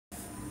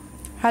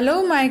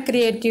Hello my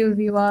creative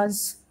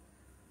viewers,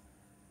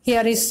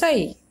 here is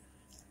Sai.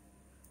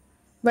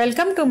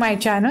 Welcome to my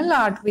channel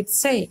Art with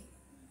Sai.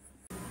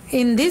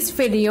 In this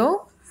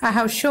video, I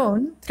have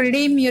shown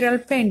 3D mural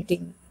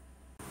painting.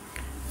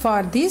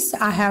 For this,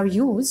 I have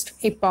used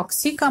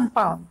epoxy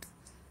compound,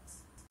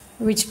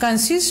 which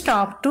consists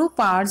of two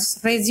parts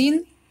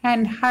resin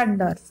and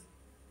hardener.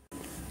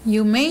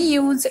 You may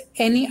use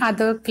any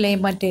other clay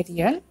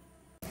material.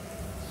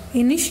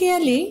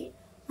 Initially,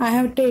 I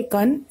have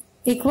taken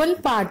equal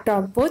part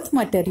of both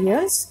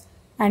materials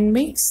and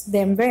mixed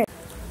them well.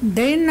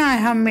 Then I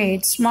have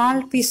made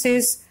small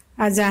pieces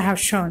as I have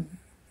shown.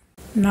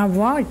 Now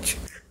watch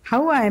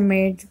how I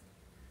made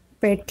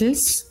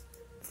petals,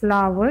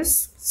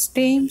 flowers,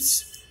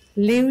 stems,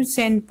 leaves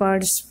and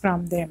buds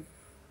from them.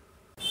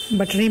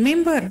 But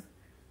remember,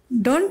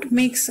 don't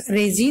mix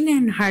resin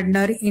and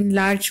hardener in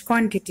large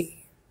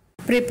quantity.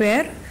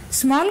 Prepare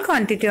small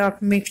quantity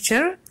of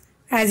mixture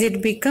as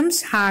it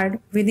becomes hard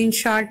within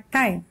short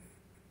time.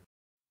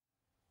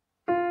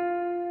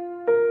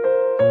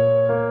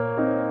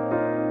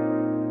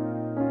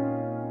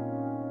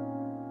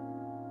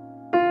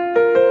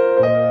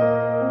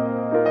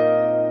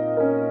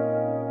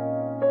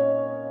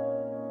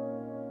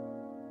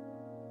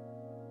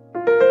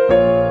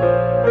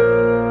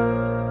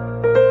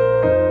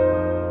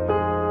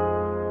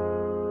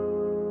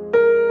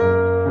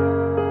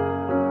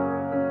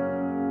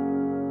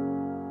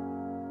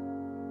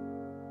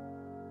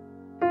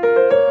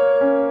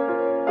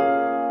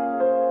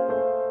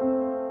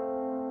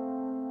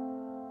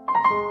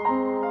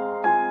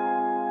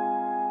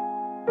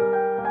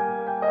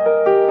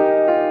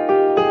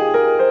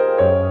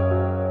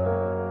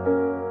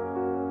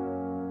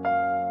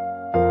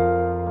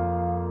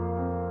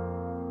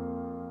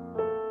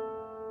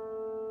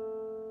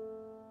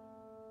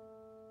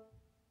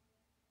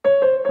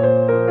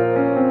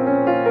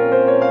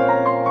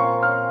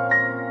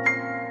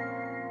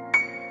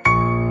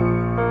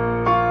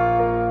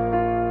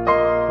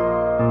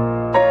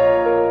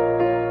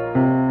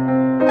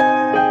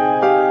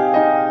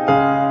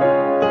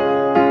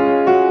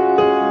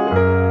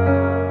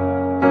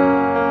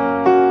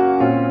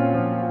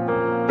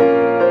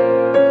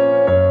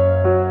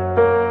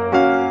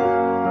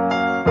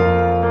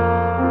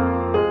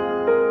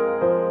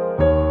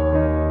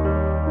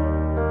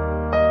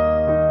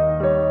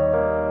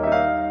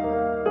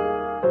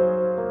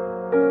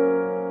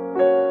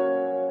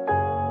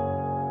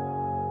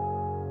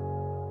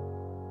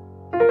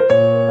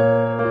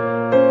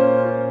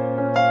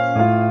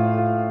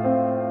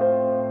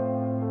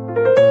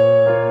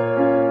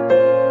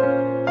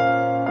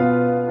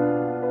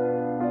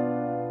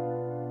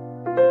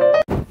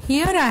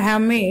 Here I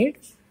have made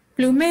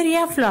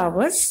plumeria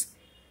flowers.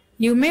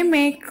 You may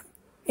make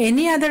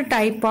any other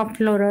type of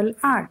floral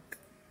art.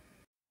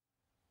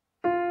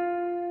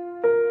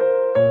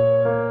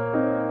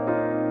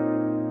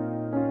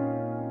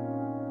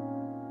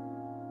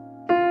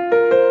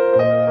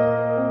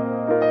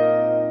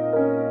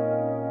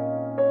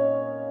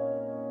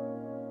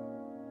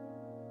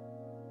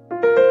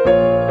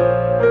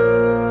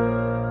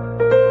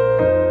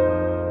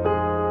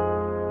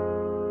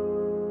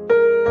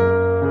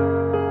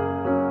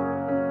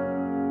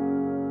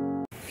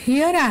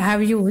 Here I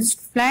have used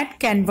flat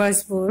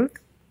canvas board.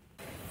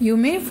 You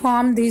may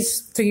form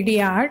this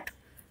 3D art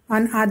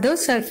on other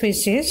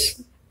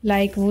surfaces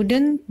like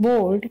wooden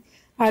board,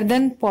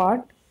 earthen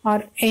pot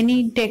or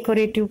any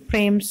decorative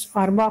frames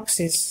or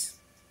boxes.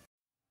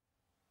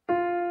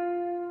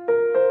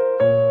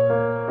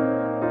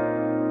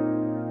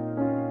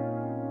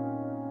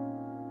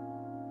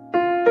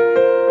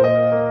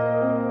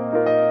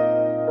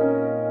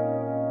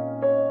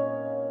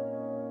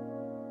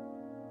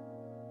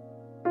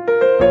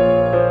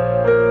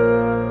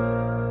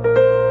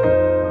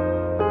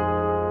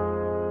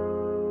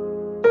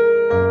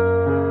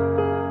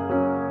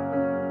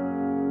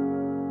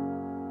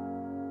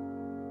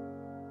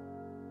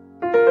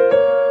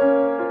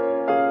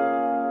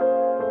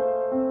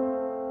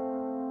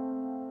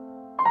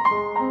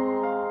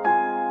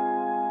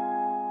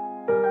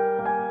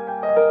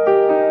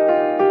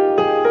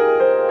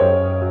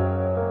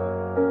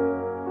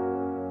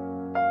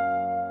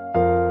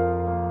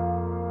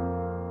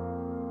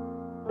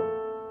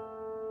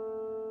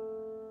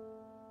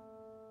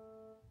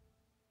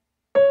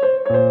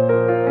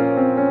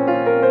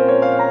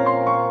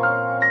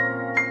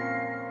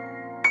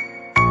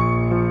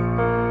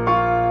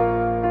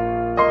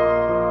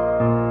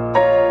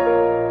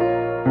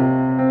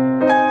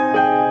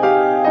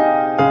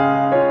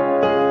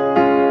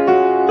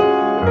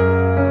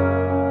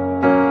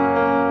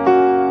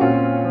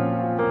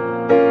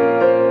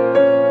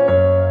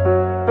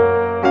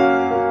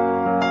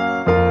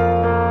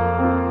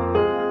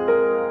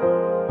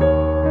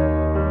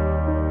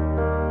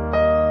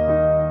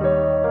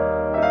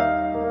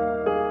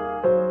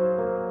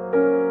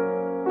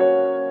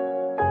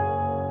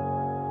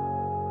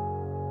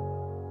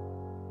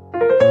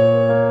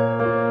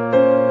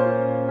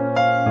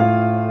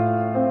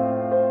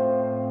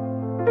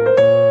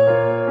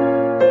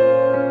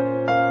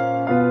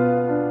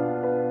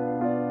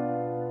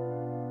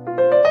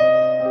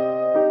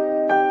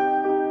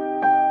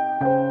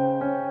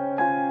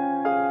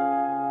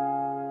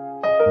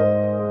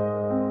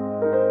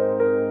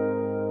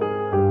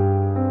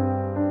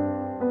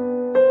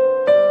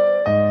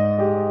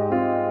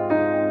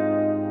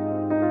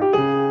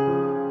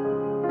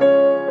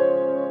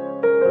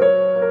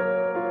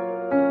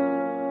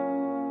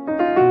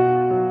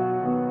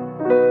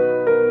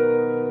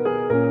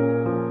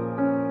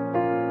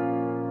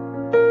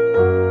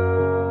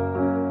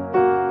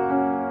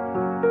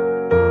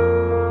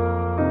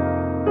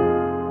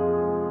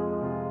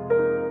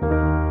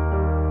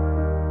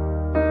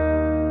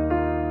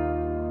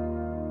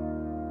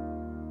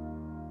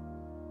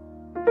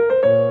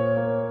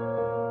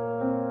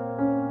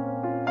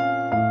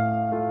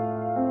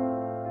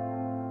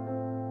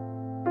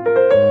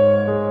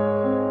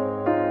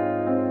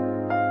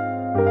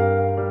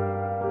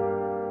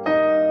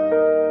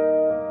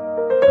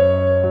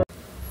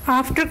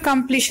 After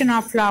completion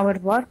of flower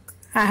work,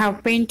 I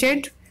have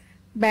painted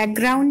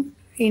background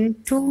in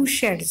two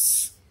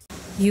shades.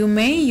 You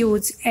may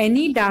use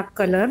any dark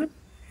color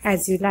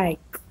as you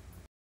like.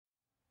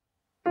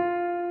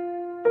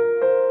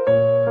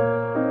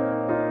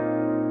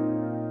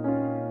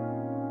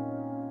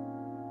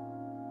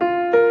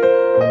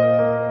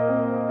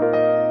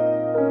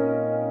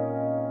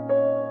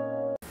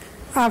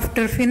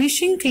 After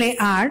finishing clay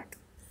art,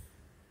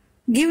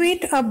 give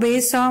it a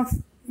base of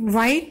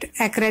white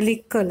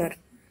acrylic color.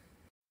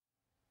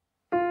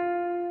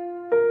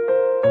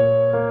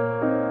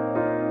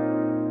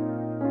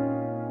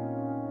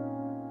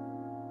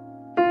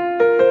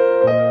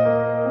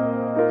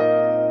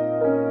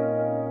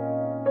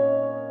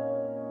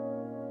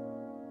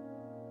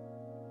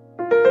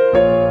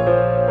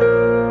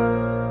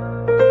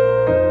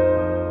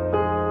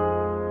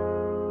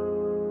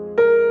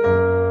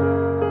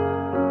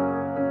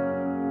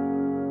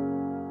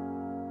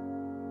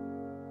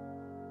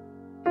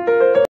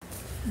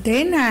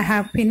 Then I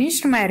have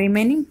finished my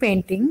remaining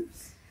painting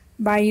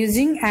by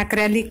using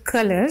acrylic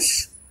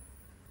colors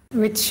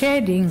with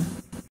shading.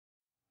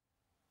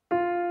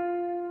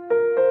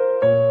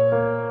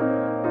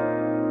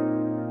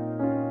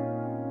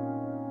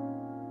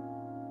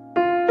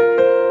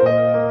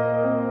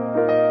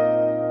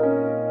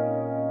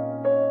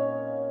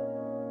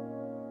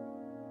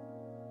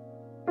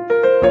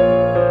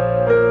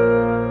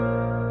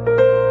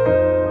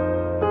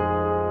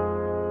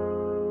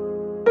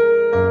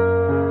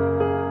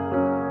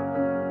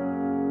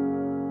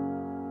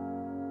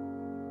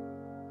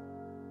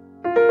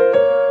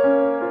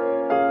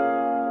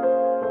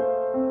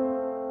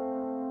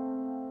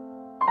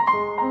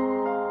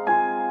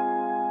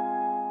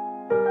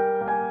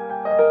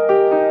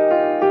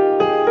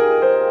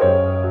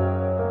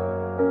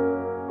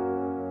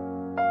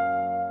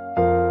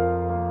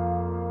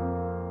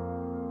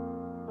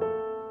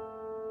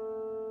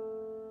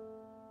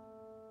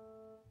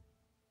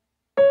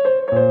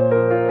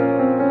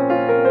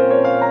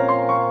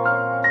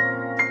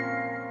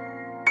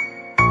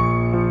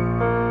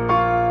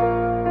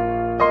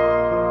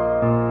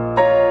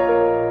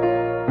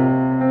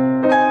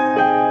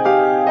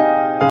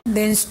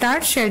 Then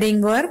start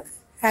shading work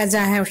as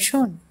I have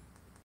shown.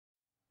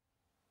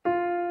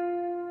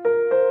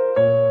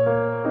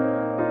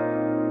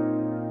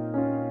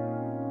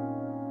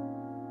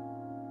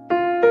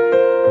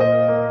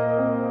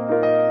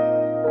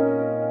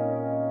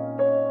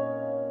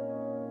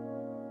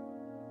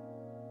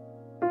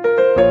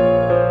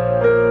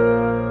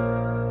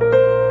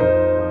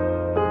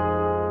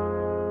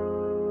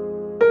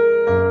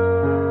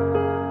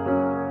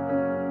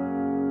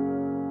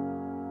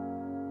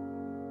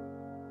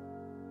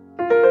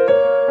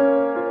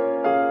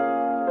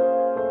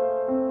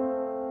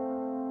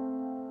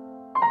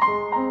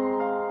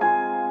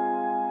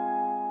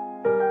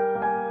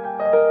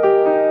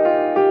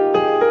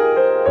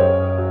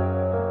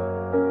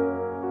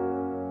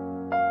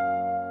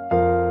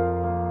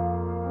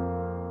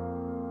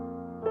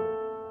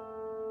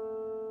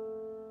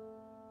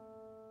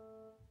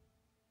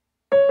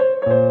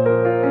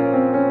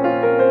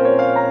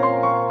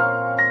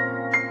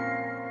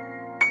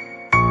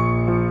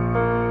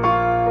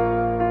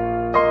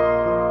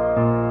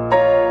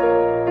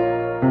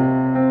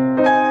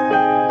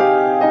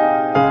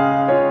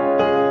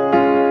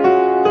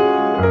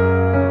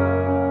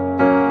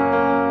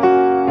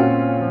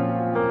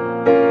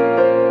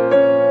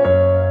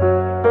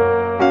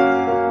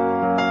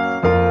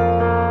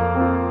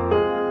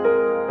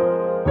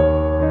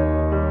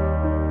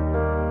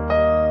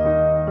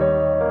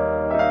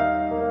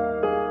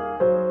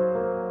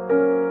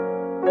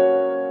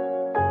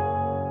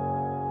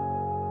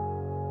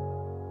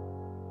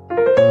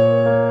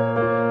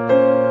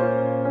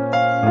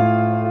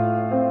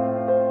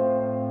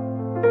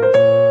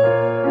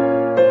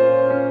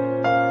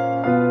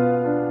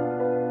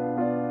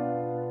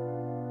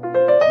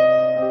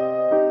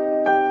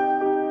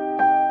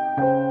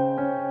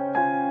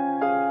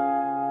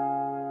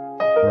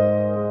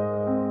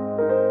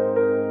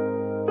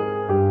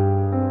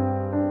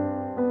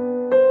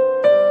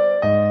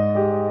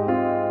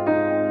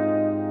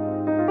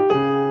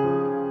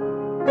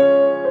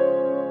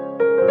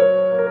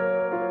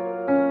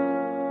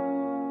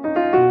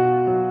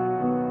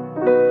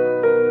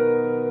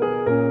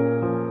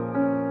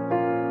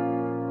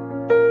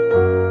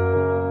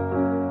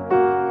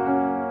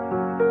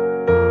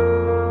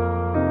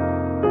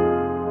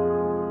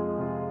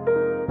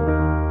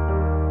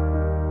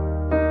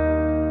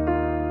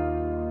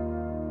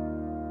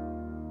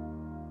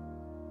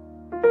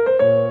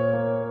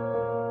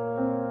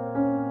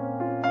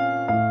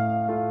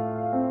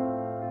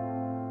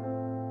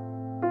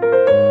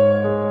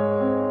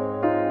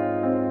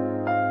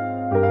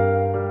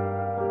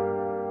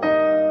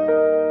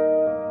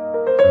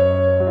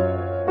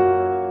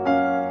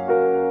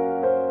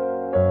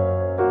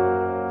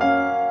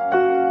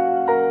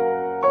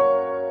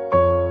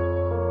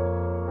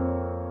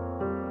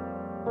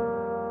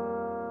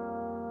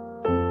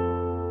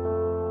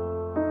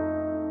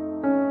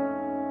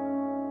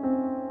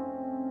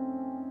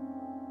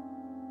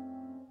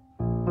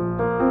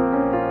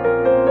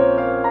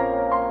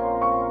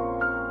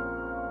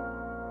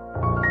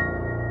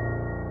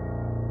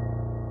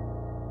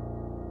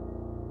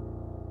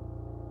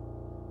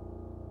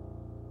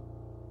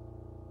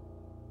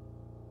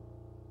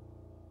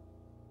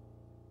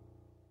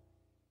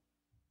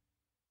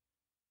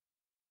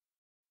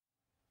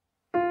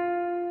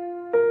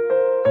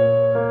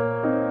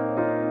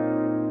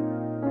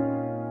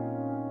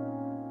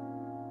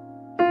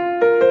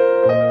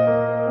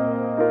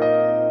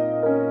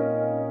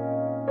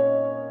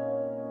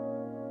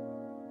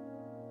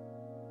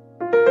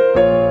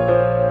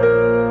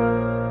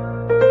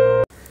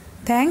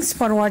 Thanks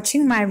for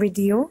watching my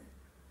video.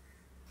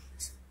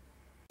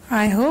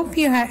 I hope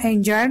you have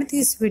enjoyed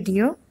this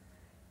video.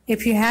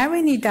 If you have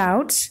any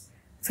doubts,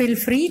 feel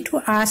free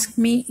to ask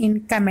me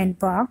in comment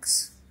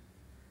box.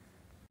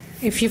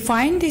 If you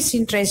find this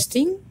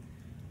interesting,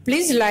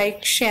 please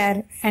like,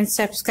 share and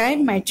subscribe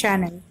my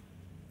channel.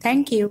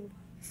 Thank you.